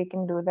out, they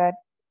can do that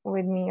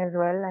with me as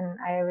well, and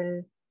I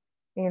will,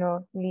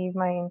 leave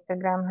my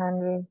Instagram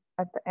handle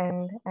at the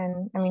end.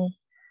 And I mean,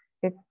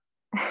 it's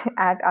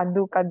at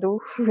Adu Kadu,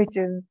 which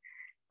is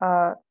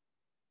uh,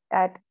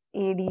 at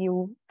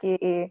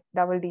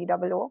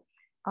ADUKADDO.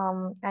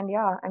 And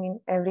yeah, I mean,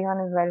 everyone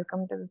is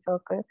welcome to the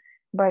circle.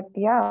 But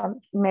yeah,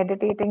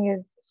 meditating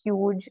is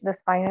huge. The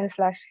spinal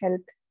flush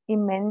helps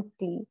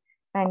immensely.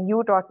 And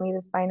you taught me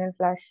the spinal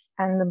flush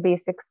and the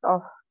basics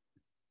of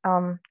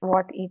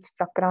what each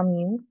chakra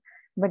means.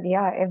 But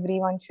yeah,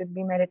 everyone should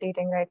be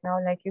meditating right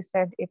now. Like you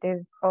said, it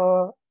is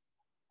uh,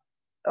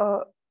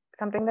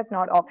 something that's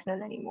not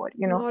optional anymore.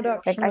 Not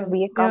Like I optional.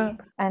 wake up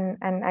Yeah. and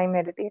I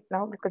meditate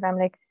now because I'm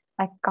like,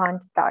 I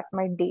can't start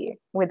my day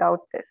without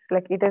this.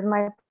 Like it is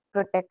my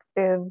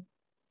protective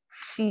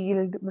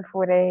shield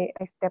before I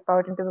step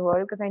out into the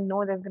world because I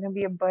know there's going to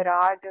be a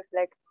barrage of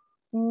like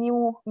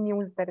new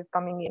news that is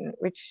coming in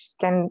which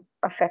can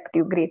affect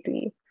you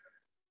greatly.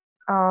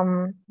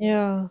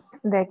 Yeah.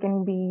 There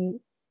can be,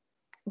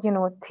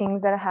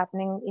 things that are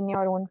happening in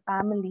your own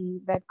family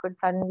that could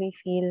suddenly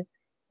feel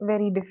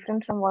very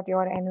different from what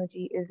your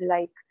energy is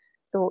like.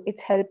 So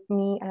it's helped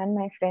me and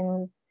my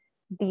friends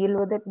deal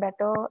with it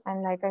better.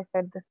 And like I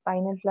said, the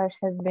spinal flush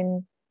has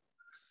been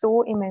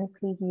so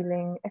immensely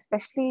healing,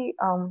 especially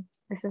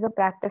this is a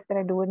practice that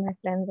I do with my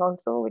friends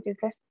also, which is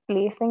just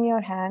placing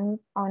your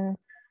hands on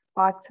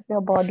parts of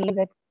your body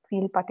that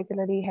feel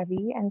particularly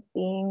heavy and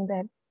saying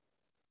that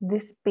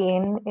this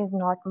pain is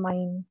not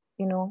mine,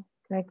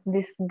 like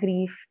this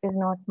grief is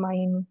not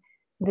mine,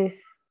 this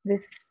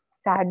this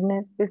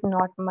sadness is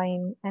not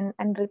mine,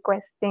 and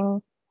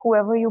requesting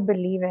whoever you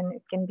believe in.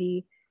 It can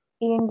be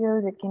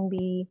angels, it can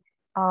be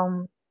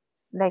um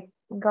like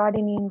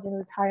guardian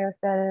angels, higher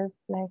self,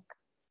 like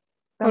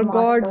the Or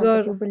gods, masters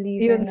that or you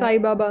believe even in, Sai or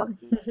Baba.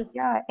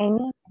 yeah,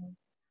 anything.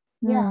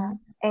 Yeah,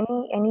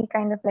 Hmm. any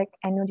kind of like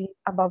energy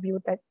above you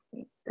that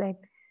like,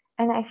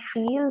 and I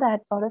feel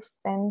that sort of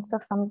sense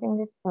of something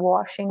just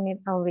washing it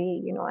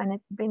away, and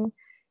it's been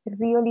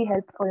really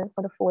helpful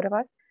for the four of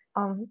us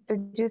to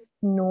just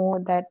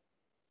know that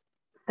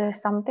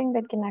there's something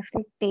that can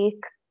actually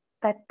take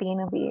that pain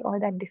away or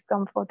that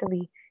discomfort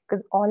away.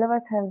 Because all of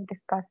us have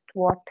discussed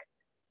what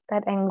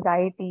that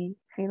anxiety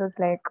feels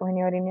like when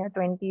you're in your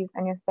 20s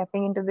and you're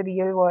stepping into the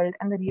real world,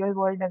 and the real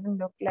world doesn't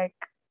look like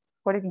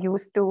what it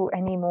used to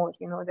anymore.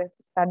 There's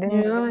a sudden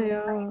Yeah, line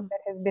yeah, that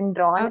has been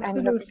drawn, and you have to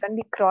absolutely.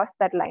 suddenly cross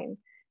that line.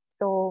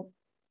 So,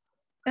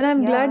 And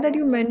I'm yeah, glad that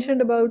you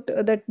mentioned about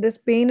that this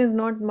pain is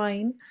not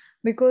mine,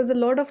 because a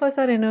lot of us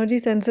are energy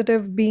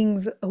sensitive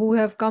beings who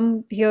have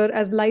come here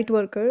as light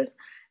workers.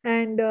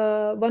 And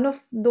one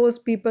of those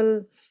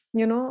people,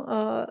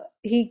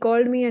 he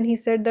called me and he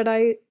said that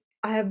I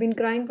have been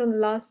crying from the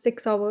last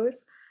 6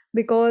 hours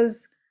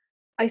because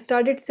I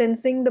started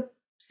sensing the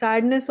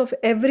sadness of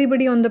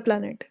everybody on the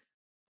planet.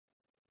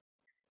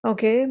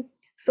 Okay.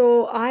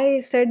 So I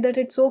said that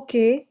it's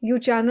okay. You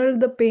channeled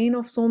the pain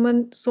of so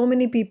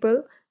many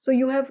people. So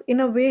you have in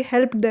a way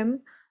helped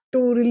them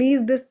to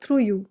release this through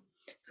you.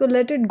 So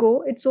let it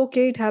go. It's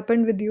okay. It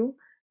happened with you.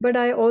 But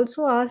I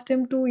also asked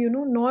him to,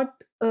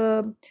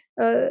 uh,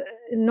 uh,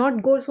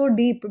 not go so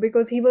deep,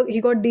 because he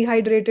got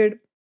dehydrated,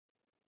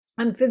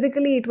 and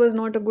physically it was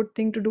not a good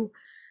thing to do.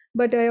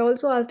 But I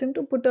also asked him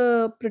to put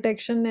a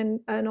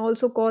protection, and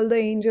also call the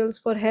angels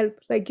for help,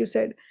 like you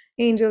said,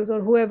 angels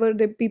or whoever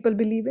the people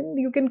believe in,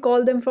 you can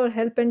call them for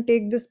help and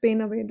take this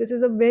pain away. This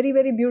is a very,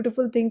 very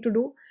beautiful thing to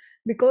do,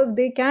 because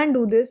they can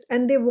do this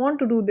and they want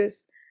to do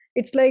this.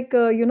 It's like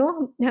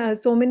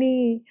so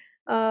many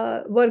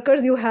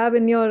workers you have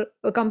in your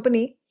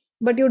company,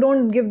 but you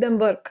don't give them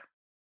work.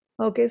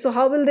 Okay, so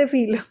how will they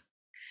feel?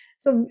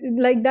 So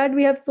like that,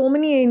 we have so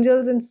many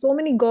angels and so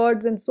many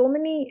gods and so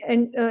many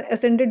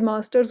ascended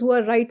masters who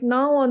are right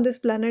now on this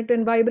planet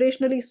and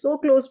vibrationally so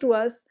close to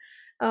us,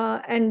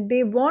 and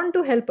they want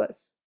to help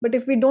us. But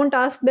if we don't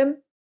ask them,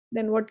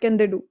 then what can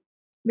they do?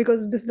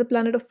 Because this is a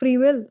planet of free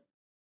will.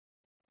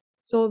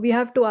 So we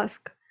have to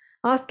ask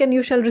and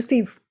you shall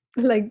receive,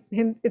 like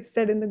it's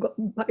said in the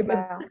Bible.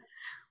 yeah,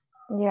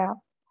 yeah.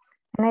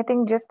 And I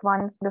think just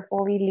once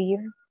before we leave,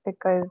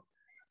 because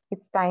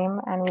it's time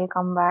and we'll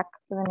come back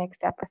to the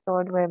next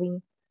episode where we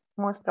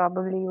most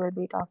probably will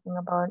be talking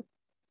about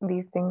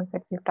these things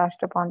that we've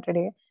touched upon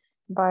today.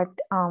 But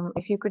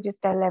if you could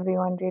just tell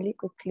everyone really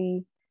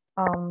quickly,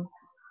 um,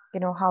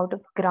 how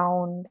to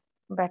ground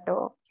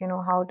better,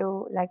 how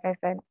to, like I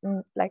said,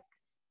 like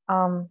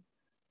um,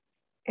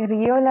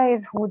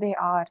 realize who they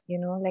are,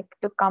 like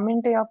to come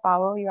into your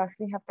power, you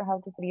actually have to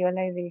have this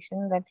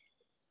realization that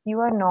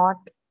you are not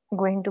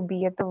going to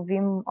be at the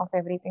whim of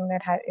everything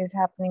that is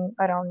happening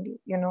around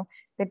you,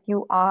 that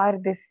you are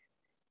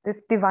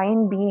this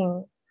divine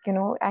being,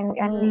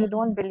 and we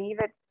don't Mm, believe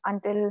it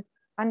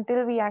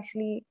until we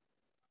actually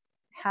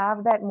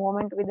have that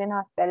moment within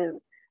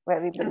ourselves where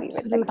we believe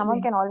it. Like someone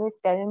absolutely. can always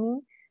tell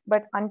me,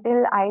 but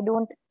until I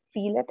don't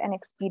feel it and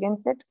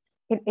experience it,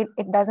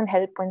 it doesn't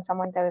help when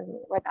someone tells me.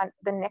 But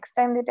the next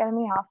time they tell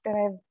me after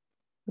I've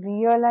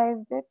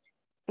realized it,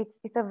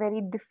 it's a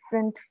very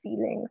different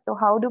feeling. So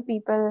how do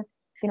people,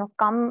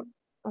 come?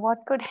 What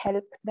could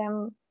help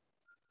them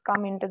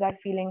come into that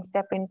feeling,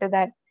 step into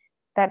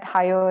that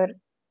higher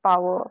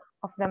power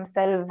of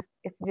themselves?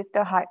 It's just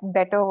a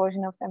better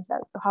version of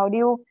themselves. So how do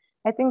you?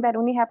 I think that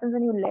only happens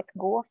when you let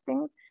go of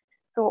things.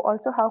 So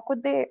also, how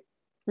could they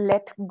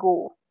let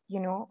go?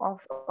 Of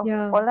all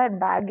Yeah. that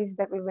baggage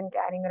that we've been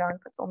carrying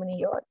around for so many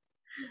years.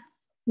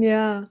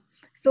 Yeah.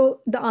 So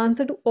the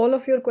answer to all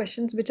of your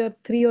questions, which are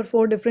three or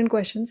four different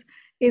questions,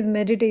 is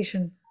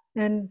meditation.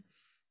 And,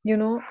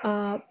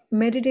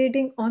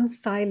 meditating on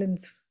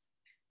silence,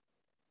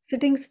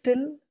 sitting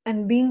still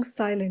and being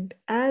silent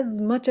as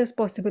much as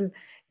possible.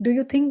 Do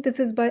you think this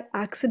is by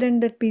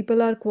accident that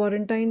people are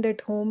quarantined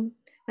at home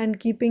and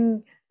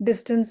keeping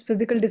distance,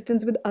 physical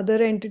distance with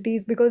other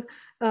entities? Because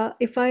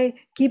if I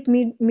keep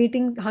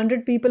meeting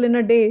 100 people in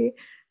a day,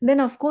 then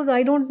of course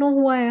I don't know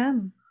who I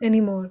am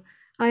anymore.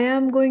 I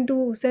am going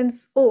to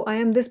sense, oh, I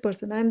am this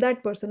person, I am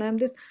that person, I am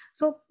this.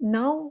 So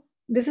now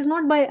this is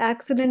not by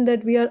accident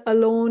that we are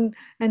alone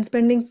and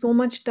spending so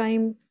much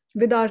time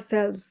with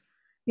ourselves.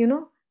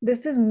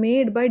 This is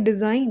made by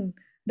design,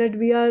 that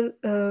we are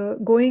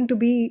going to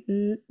be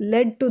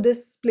led to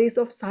this place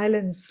of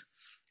silence,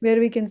 where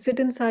we can sit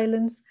in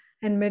silence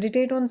and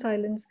meditate on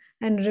silence,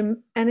 and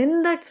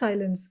in that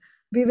silence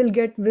we will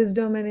get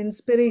wisdom and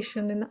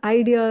inspiration and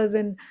ideas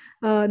and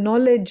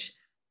knowledge.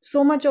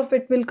 So much of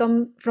it will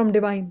come from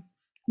divine.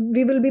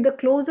 We will be the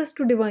closest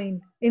to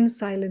divine in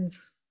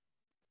silence.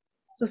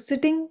 So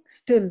sitting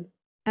still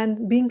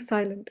and being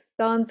silent,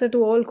 the answer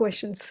to all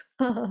questions.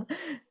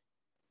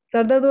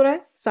 Sir दर्द हो रहा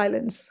है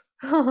silence.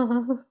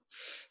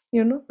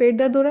 पेट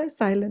दर्द हो रहा है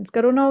silence.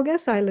 Corona हो गया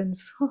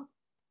साइलेंस.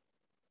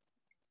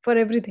 For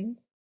everything.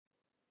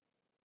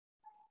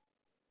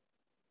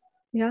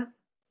 या.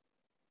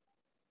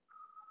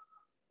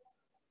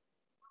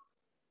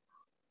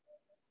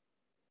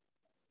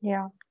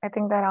 Yeah, I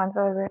think that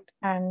answers it,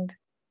 and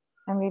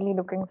I'm really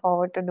looking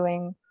forward to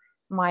doing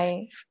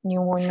my new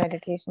moon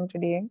meditation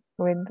today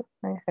with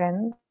my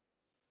friends.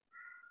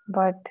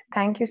 But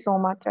thank you so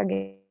much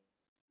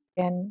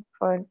again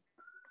for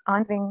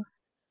answering,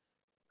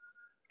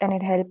 and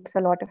it helps a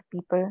lot of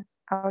people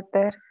out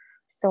there.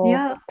 So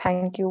Yeah,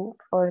 thank you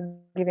for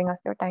giving us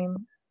your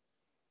time.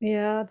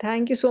 yeah.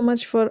 Thank you so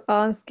much for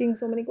asking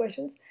so many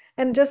questions.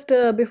 And just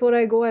before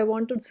I go, I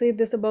want to say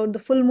this about the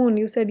full moon.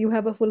 You said you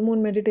have a full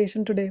moon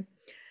meditation today.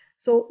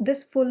 So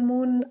this full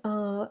moon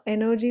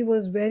energy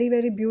was very,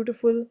 very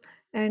beautiful,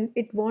 and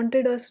it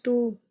wanted us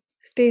to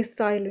stay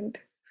silent.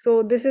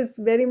 So this is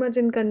very much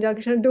in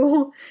conjunction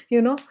to,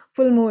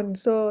 full moon.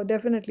 So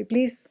definitely,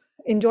 please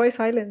enjoy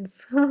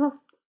silence.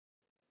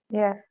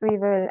 Yes, we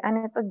will.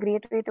 And it's a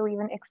great way to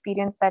even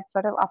experience that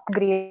sort of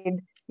upgrade.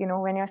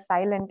 When you're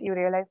silent, you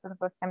realize for the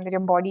first time that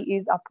your body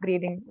is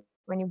upgrading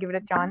when you give it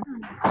a chance.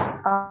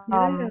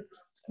 Yeah, yeah,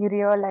 You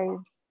realize,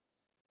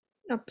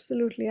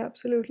 absolutely,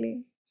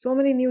 absolutely. So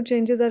many new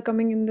changes are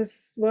coming in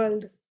this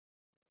world.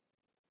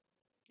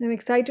 I'm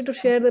excited to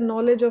share the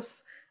knowledge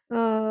of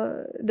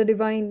the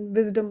divine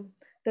wisdom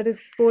that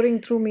is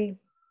pouring through me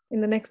in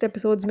the next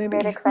episodes, maybe.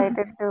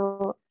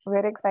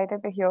 we're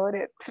excited to hear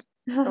it.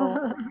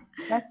 So,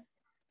 yes,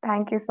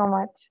 thank you so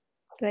much.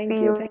 Thank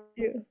See you. you Thank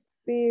you.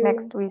 See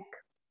next you week.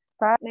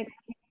 Bye. next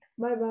week.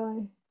 Bye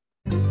bye.